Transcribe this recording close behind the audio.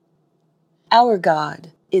Our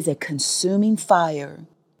God is a Consuming Fire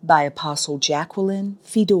by Apostle Jacqueline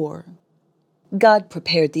Fedor. God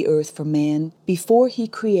prepared the earth for man before he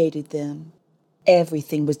created them.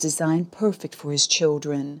 Everything was designed perfect for his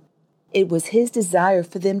children. It was his desire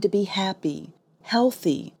for them to be happy,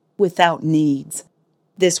 healthy, without needs.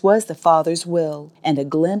 This was the Father's will and a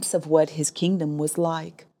glimpse of what his kingdom was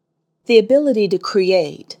like. The ability to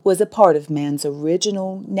create was a part of man's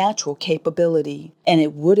original natural capability, and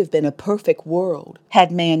it would have been a perfect world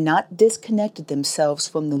had man not disconnected themselves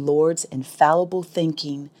from the Lord's infallible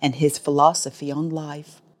thinking and his philosophy on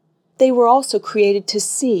life. They were also created to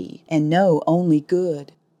see and know only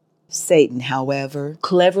good. Satan, however,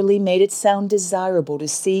 cleverly made it sound desirable to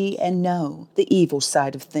see and know the evil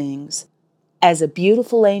side of things. As a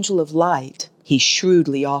beautiful angel of light, he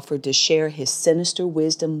shrewdly offered to share his sinister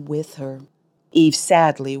wisdom with her. Eve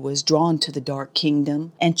sadly was drawn to the dark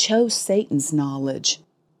kingdom and chose Satan's knowledge.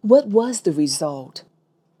 What was the result?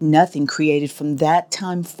 Nothing created from that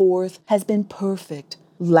time forth has been perfect,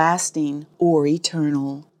 lasting, or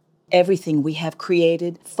eternal. Everything we have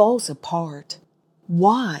created falls apart.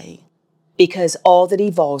 Why? Because all that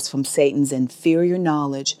evolves from Satan's inferior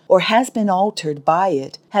knowledge or has been altered by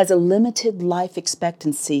it has a limited life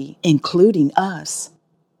expectancy, including us.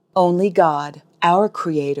 Only God, our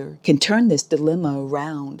Creator, can turn this dilemma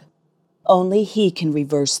around. Only He can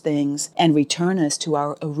reverse things and return us to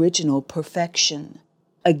our original perfection.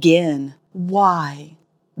 Again, why?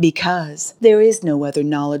 Because there is no other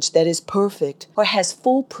knowledge that is perfect or has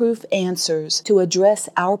foolproof answers to address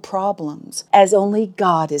our problems, as only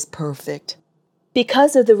God is perfect.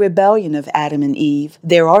 Because of the rebellion of Adam and Eve,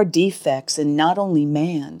 there are defects in not only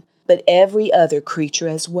man, but every other creature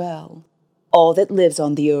as well. All that lives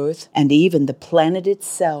on the earth, and even the planet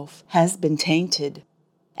itself, has been tainted.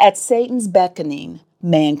 At Satan's beckoning,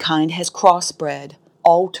 mankind has crossbred,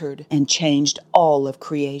 altered, and changed all of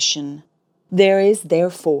creation. There is,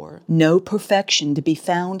 therefore, no perfection to be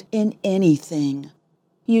found in anything.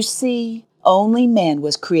 You see, only man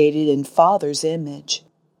was created in Father's image.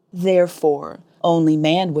 Therefore, only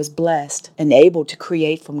man was blessed and able to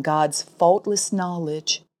create from God's faultless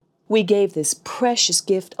knowledge. We gave this precious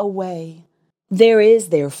gift away. There is,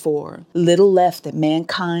 therefore, little left that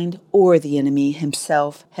mankind or the enemy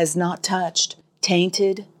himself has not touched,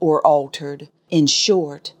 tainted, or altered. In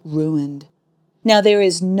short, ruined. Now there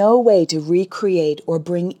is no way to recreate or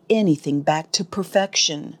bring anything back to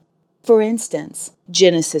perfection. For instance,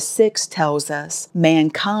 Genesis 6 tells us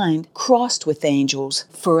mankind crossed with angels,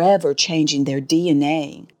 forever changing their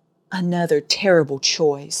DNA. Another terrible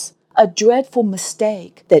choice, a dreadful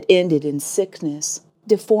mistake that ended in sickness,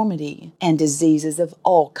 deformity, and diseases of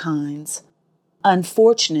all kinds.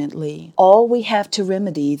 Unfortunately, all we have to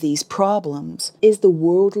remedy these problems is the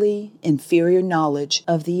worldly, inferior knowledge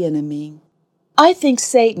of the enemy. I think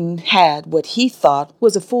Satan had what he thought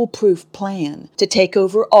was a foolproof plan to take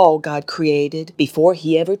over all God created before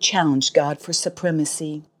he ever challenged God for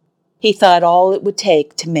supremacy. He thought all it would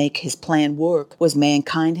take to make his plan work was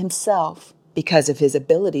mankind himself, because of his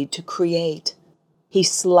ability to create. He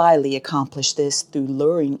slyly accomplished this through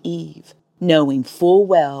luring Eve, knowing full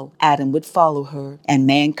well Adam would follow her, and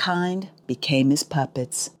mankind became his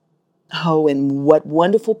puppets. Oh, and what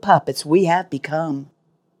wonderful puppets we have become!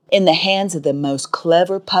 In the hands of the most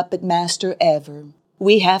clever puppet master ever,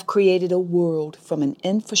 we have created a world from an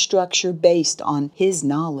infrastructure based on his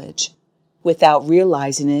knowledge. Without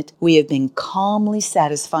realizing it, we have been calmly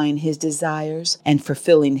satisfying his desires and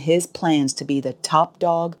fulfilling his plans to be the top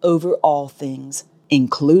dog over all things,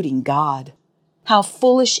 including God. How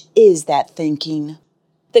foolish is that thinking?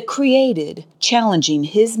 The created challenging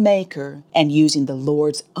his maker and using the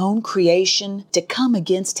Lord's own creation to come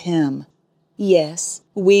against him. Yes,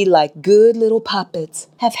 we, like good little puppets,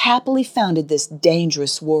 have happily founded this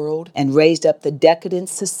dangerous world and raised up the decadent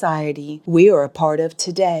society we are a part of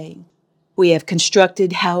today. We have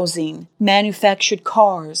constructed housing, manufactured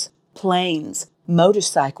cars, planes,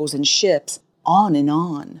 motorcycles, and ships, on and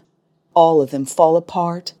on. All of them fall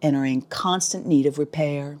apart and are in constant need of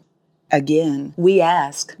repair. Again, we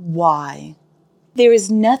ask, why? There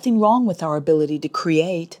is nothing wrong with our ability to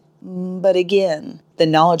create. But again, the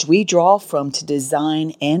knowledge we draw from to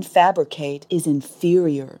design and fabricate is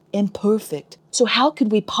inferior, imperfect. So how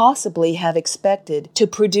could we possibly have expected to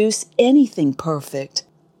produce anything perfect?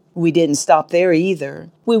 We didn't stop there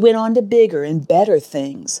either. We went on to bigger and better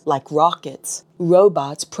things like rockets,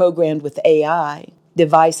 robots programmed with AI,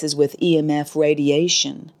 devices with EMF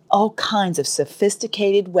radiation, all kinds of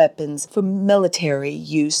sophisticated weapons for military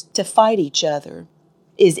use to fight each other.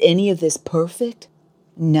 Is any of this perfect?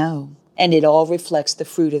 No. And it all reflects the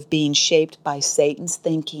fruit of being shaped by Satan's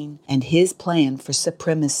thinking and his plan for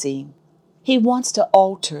supremacy. He wants to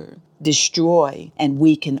alter, destroy, and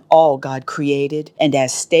weaken all God created, and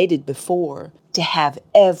as stated before, to have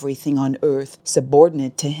everything on earth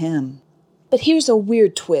subordinate to him. But here's a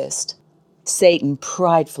weird twist. Satan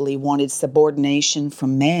pridefully wanted subordination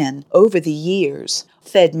from man over the years,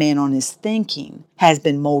 fed man on his thinking, has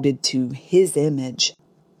been molded to his image.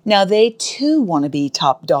 Now they too want to be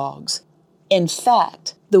top dogs. In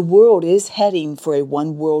fact, the world is heading for a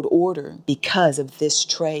one-world order because of this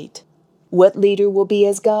trait. What leader will be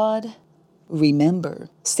as God? Remember,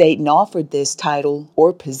 Satan offered this title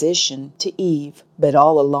or position to Eve, but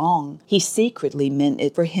all along he secretly meant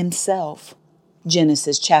it for himself.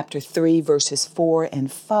 Genesis chapter 3 verses 4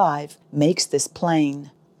 and 5 makes this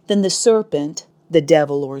plain. Then the serpent, the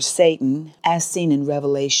devil or Satan, as seen in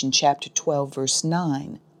Revelation chapter 12 verse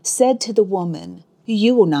 9, said to the woman,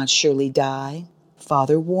 "You will not surely die."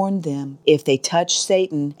 Father warned them, if they touched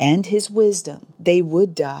Satan and his wisdom, they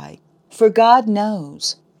would die. For God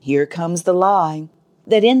knows, here comes the lie,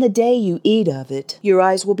 that in the day you eat of it, your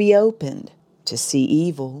eyes will be opened to see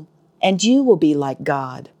evil, and you will be like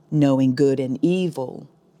God, knowing good and evil.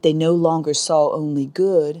 They no longer saw only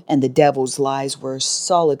good, and the devil's lies were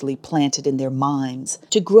solidly planted in their minds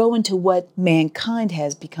to grow into what mankind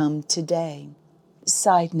has become today.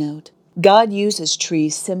 Side note, God uses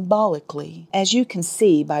trees symbolically, as you can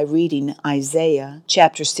see by reading Isaiah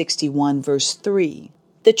chapter 61 verse 3.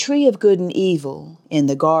 The tree of good and evil in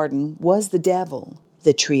the garden was the devil,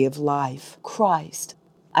 the tree of life, Christ.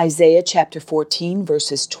 Isaiah chapter 14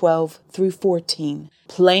 verses 12 through 14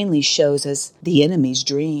 plainly shows us the enemy's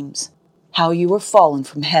dreams. How you are fallen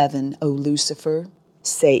from heaven, O Lucifer,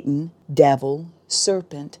 Satan, devil,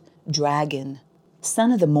 serpent, dragon,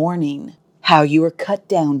 son of the morning. How you are cut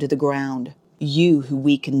down to the ground, you who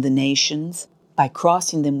weakened the nations, by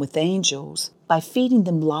crossing them with angels, by feeding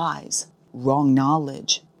them lies, wrong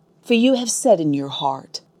knowledge. For you have said in your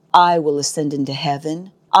heart, I will ascend into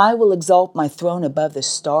heaven, I will exalt my throne above the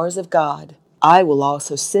stars of God. I will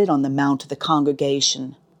also sit on the mount of the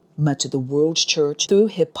congregation. Much of the world's church, through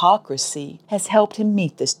hypocrisy, has helped him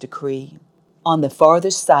meet this decree. On the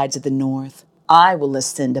farthest sides of the north, I will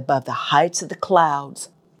ascend above the heights of the clouds.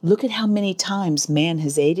 Look at how many times man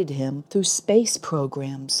has aided him through space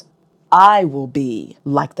programs. I will be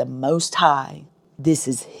like the Most High. This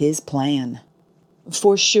is his plan.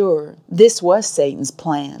 For sure, this was Satan's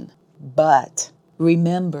plan. But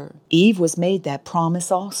remember, Eve was made that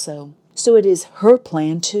promise also. So it is her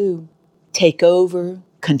plan too. Take over,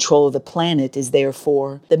 control of the planet is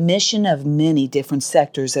therefore the mission of many different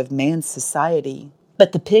sectors of man's society.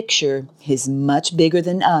 But the picture is much bigger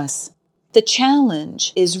than us. The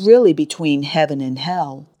challenge is really between heaven and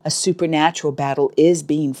hell. A supernatural battle is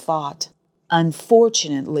being fought.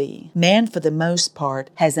 Unfortunately, man for the most part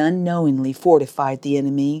has unknowingly fortified the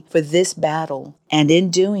enemy for this battle, and in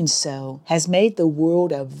doing so has made the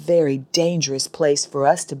world a very dangerous place for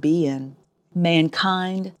us to be in.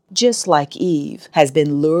 Mankind, just like Eve, has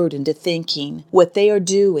been lured into thinking what they are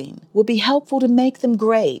doing will be helpful to make them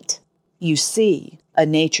great. You see, a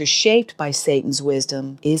nature shaped by Satan's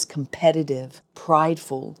wisdom is competitive,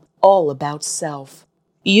 prideful, all about self.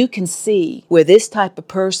 You can see where this type of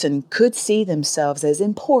person could see themselves as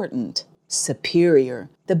important, superior,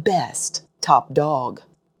 the best, top dog.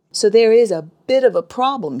 So there is a bit of a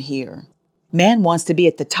problem here. Man wants to be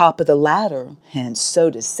at the top of the ladder, and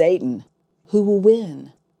so does Satan. Who will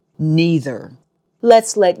win? Neither.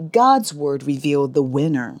 Let's let God's word reveal the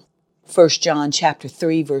winner. 1 John chapter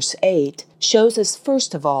 3 verse 8 shows us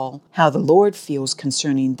first of all how the Lord feels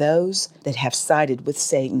concerning those that have sided with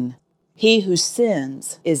Satan. He who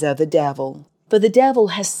sins is of the devil, for the devil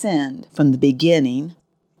has sinned from the beginning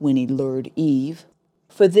when he lured Eve.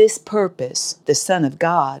 For this purpose the Son of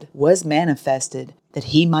God was manifested, that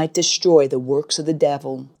he might destroy the works of the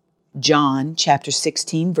devil. John chapter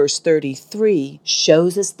 16 verse 33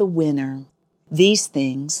 shows us the winner. These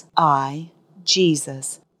things I,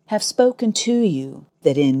 Jesus, have spoken to you,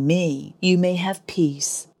 that in me you may have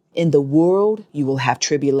peace. In the world you will have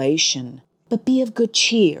tribulation, but be of good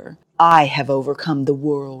cheer. I have overcome the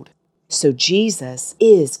world. So Jesus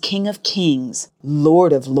is King of kings,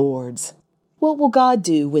 Lord of lords. What will God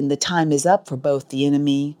do when the time is up for both the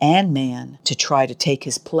enemy and man to try to take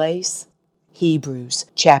his place? Hebrews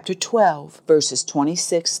chapter 12, verses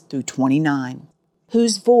 26 through 29.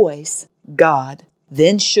 Whose voice, God,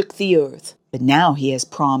 then shook the earth, but now he has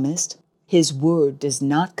promised, his word does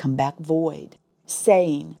not come back void,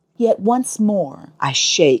 saying, Yet once more I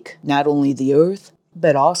shake not only the earth,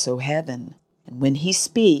 but also heaven. And when he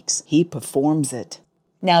speaks, he performs it.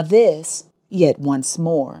 Now this, yet once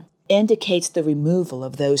more, indicates the removal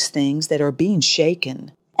of those things that are being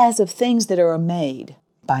shaken, as of things that are made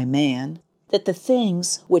by man, that the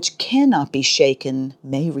things which cannot be shaken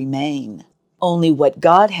may remain. Only what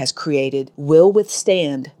God has created will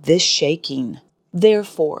withstand this shaking.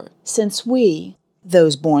 Therefore, since we,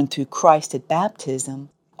 those born through Christ at baptism,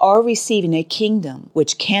 are receiving a kingdom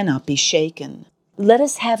which cannot be shaken, let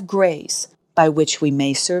us have grace by which we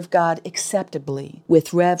may serve God acceptably,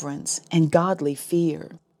 with reverence and godly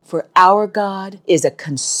fear. For our God is a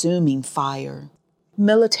consuming fire.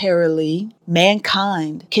 Militarily,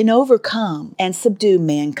 mankind can overcome and subdue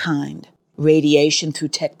mankind. Radiation through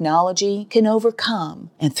technology can overcome,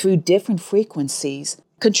 and through different frequencies,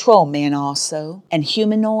 control man also. And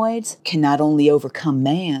humanoids can not only overcome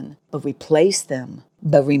man, but replace them.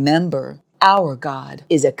 But remember, our God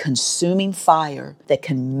is a consuming fire that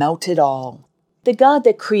can melt it all. The God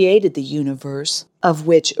that created the universe, of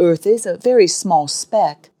which Earth is a very small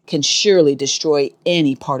speck, can surely destroy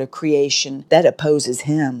any part of creation that opposes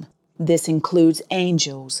him. This includes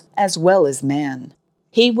angels as well as men.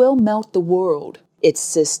 He will melt the world, its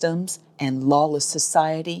systems, and lawless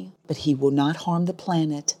society, but he will not harm the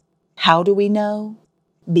planet. How do we know?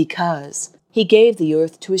 Because he gave the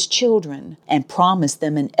earth to his children and promised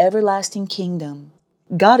them an everlasting kingdom.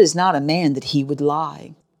 God is not a man that he would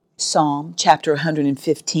lie. Psalm chapter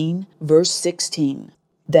 115, verse 16.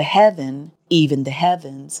 The heaven, even the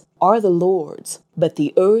heavens, are the Lord's, but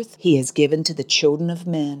the earth he has given to the children of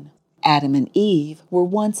men. Adam and Eve were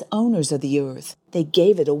once owners of the earth. They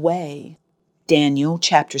gave it away. Daniel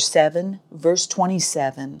chapter 7, verse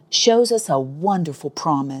 27 shows us a wonderful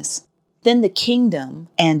promise. Then the kingdom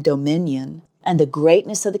and dominion and the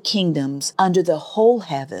greatness of the kingdoms under the whole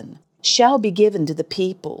heaven shall be given to the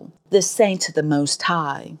people, the saints of the Most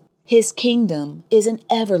High. His kingdom is an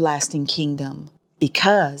everlasting kingdom,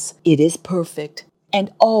 because it is perfect,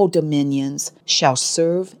 and all dominions shall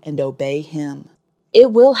serve and obey him.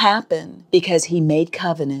 It will happen because he made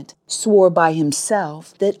covenant, swore by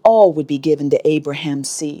himself that all would be given to Abraham's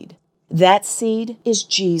seed. That seed is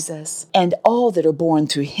Jesus, and all that are born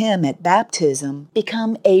through him at baptism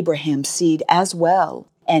become Abraham's seed as well,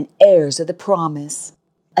 and heirs of the promise.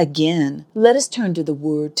 Again, let us turn to the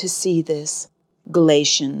Word to see this.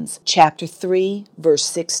 Galatians chapter 3, verse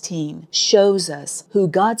 16 shows us who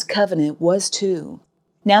God's covenant was to.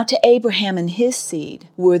 Now to Abraham and his seed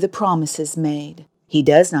were the promises made. He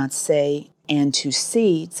does not say, and to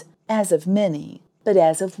seeds, as of many, but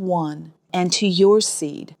as of one, and to your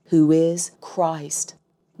seed, who is Christ.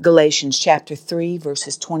 Galatians chapter 3,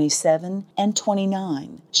 verses 27 and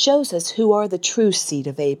 29 shows us who are the true seed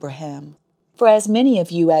of Abraham. For as many of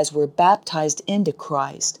you as were baptized into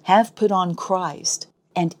Christ have put on Christ.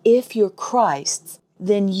 And if you're Christ's,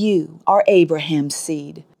 then you are Abraham's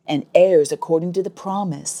seed, and heirs according to the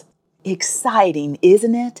promise. Exciting,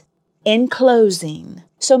 isn't it? In closing,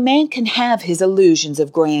 so man can have his illusions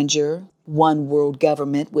of grandeur, one world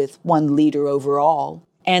government with one leader over all,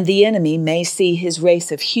 and the enemy may see his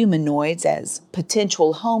race of humanoids as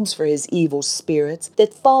potential homes for his evil spirits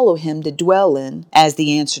that follow him to dwell in as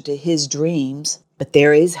the answer to his dreams. But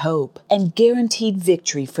there is hope and guaranteed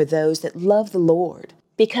victory for those that love the Lord,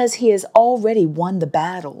 because he has already won the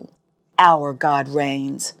battle. Our God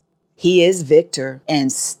reigns. He is victor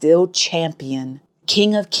and still champion,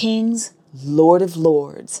 King of kings, Lord of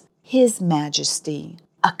lords, his majesty,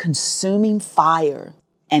 a consuming fire.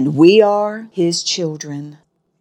 And we are his children.